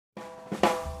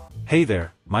Hey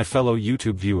there, my fellow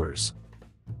YouTube viewers.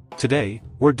 Today,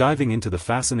 we're diving into the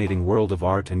fascinating world of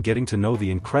art and getting to know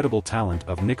the incredible talent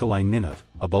of Nikolay Ninov,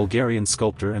 a Bulgarian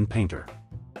sculptor and painter.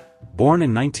 Born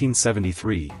in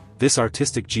 1973, this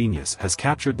artistic genius has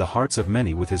captured the hearts of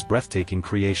many with his breathtaking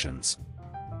creations.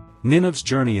 Ninov's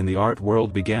journey in the art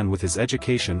world began with his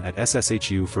education at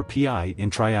SSHU for PI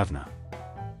in Varna.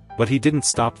 But he didn't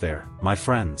stop there, my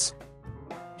friends.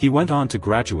 He went on to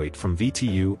graduate from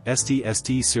VTU,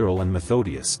 St. Cyril and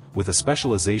Methodius, with a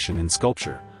specialization in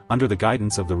sculpture, under the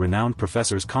guidance of the renowned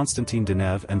professors Konstantin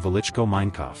Dinev and Velichko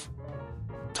Minkov.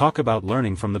 Talk about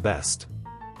learning from the best.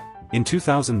 In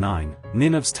 2009,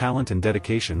 Ninov's talent and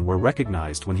dedication were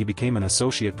recognized when he became an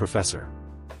associate professor.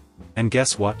 And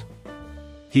guess what?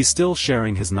 He's still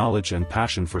sharing his knowledge and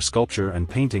passion for sculpture and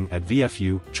painting at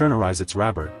VFU,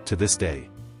 Chernorizets to this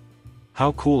day.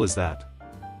 How cool is that?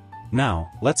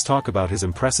 Now, let's talk about his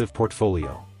impressive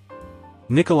portfolio.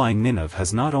 Nikolay Ninov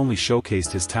has not only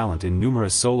showcased his talent in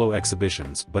numerous solo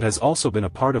exhibitions but has also been a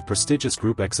part of prestigious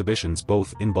group exhibitions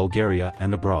both in Bulgaria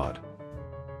and abroad.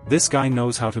 This guy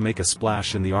knows how to make a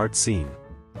splash in the art scene.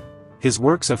 His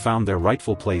works have found their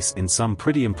rightful place in some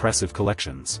pretty impressive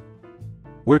collections.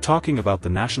 We're talking about the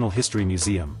National History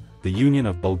Museum, the Union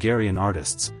of Bulgarian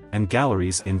Artists, and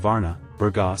galleries in Varna,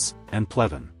 Burgas, and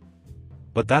Pleven.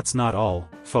 But that's not all,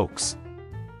 folks.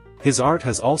 His art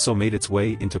has also made its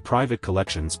way into private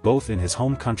collections both in his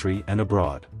home country and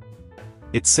abroad.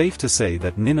 It's safe to say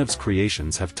that Ninov's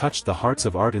creations have touched the hearts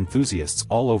of art enthusiasts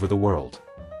all over the world.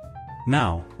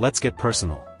 Now, let's get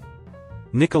personal.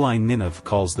 Nikolay Ninov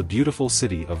calls the beautiful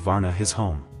city of Varna his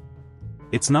home.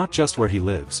 It's not just where he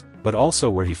lives, but also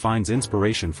where he finds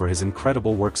inspiration for his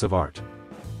incredible works of art.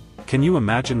 Can you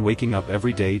imagine waking up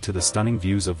every day to the stunning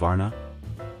views of Varna?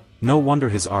 No wonder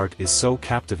his art is so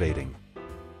captivating.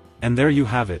 And there you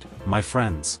have it, my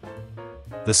friends.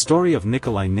 The story of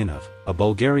Nikolay Ninov, a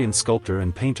Bulgarian sculptor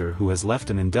and painter who has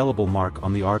left an indelible mark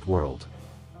on the art world.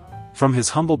 From his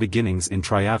humble beginnings in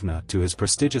Varna to his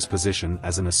prestigious position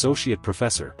as an associate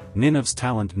professor, Ninov's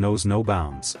talent knows no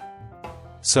bounds.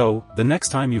 So, the next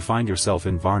time you find yourself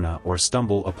in Varna or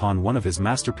stumble upon one of his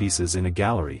masterpieces in a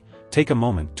gallery, take a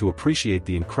moment to appreciate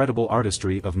the incredible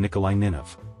artistry of Nikolay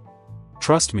Ninov.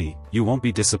 Trust me, you won't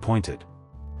be disappointed.